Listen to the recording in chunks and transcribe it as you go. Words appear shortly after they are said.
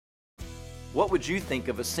What would you think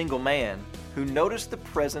of a single man who noticed the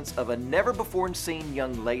presence of a never-before-seen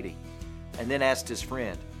young lady and then asked his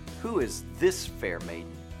friend, "Who is this fair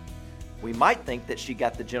maiden?" We might think that she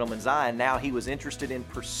got the gentleman's eye and now he was interested in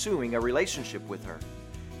pursuing a relationship with her.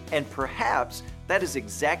 And perhaps that is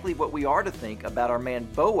exactly what we are to think about our man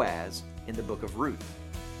Boaz in the book of Ruth.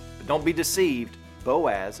 But don't be deceived,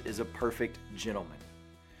 Boaz is a perfect gentleman.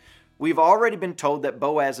 We've already been told that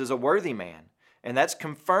Boaz is a worthy man, and that's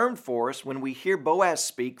confirmed for us when we hear Boaz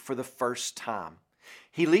speak for the first time.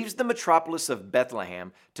 He leaves the metropolis of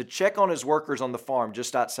Bethlehem to check on his workers on the farm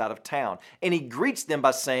just outside of town, and he greets them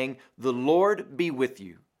by saying, "The Lord be with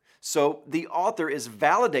you." So the author is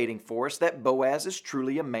validating for us that Boaz is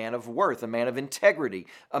truly a man of worth, a man of integrity,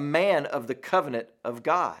 a man of the covenant of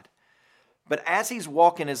God. But as he's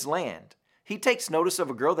walking his land, he takes notice of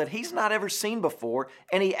a girl that he's not ever seen before,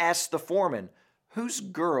 and he asks the foreman, "Whose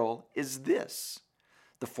girl is this?"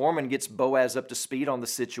 The foreman gets Boaz up to speed on the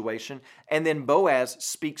situation, and then Boaz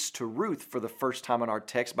speaks to Ruth for the first time in our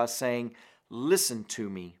text by saying, "Listen to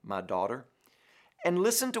me, my daughter." And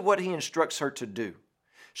listen to what he instructs her to do.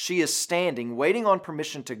 She is standing, waiting on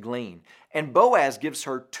permission to glean, and Boaz gives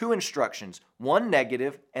her two instructions, one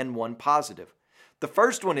negative and one positive. The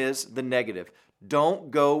first one is the negative.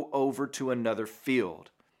 Don't go over to another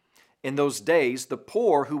field. In those days, the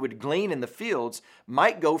poor who would glean in the fields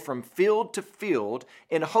might go from field to field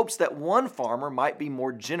in hopes that one farmer might be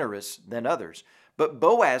more generous than others. But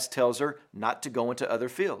Boaz tells her not to go into other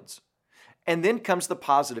fields. And then comes the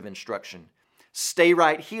positive instruction. Stay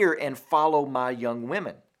right here and follow my young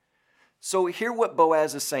women. So hear what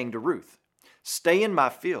Boaz is saying to Ruth. Stay in my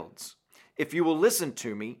fields. If you will listen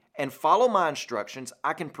to me and follow my instructions,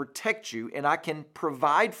 I can protect you and I can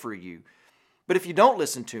provide for you. But if you don't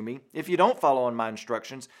listen to me, if you don't follow on my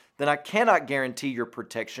instructions, then I cannot guarantee your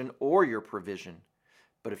protection or your provision.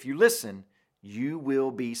 But if you listen, you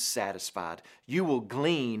will be satisfied. You will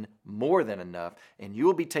glean more than enough, and you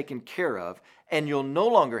will be taken care of, and you'll no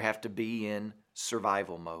longer have to be in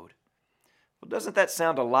survival mode. Well, doesn't that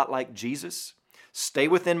sound a lot like Jesus? Stay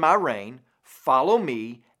within my reign, follow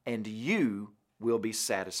me, and you will be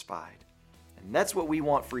satisfied. And that's what we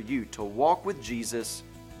want for you, to walk with Jesus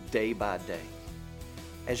day by day.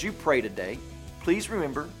 As you pray today, please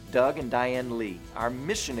remember Doug and Diane Lee, our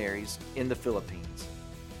missionaries in the Philippines.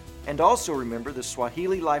 And also remember the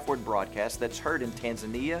Swahili Life Word broadcast that's heard in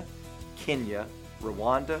Tanzania, Kenya,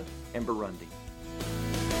 Rwanda, and Burundi.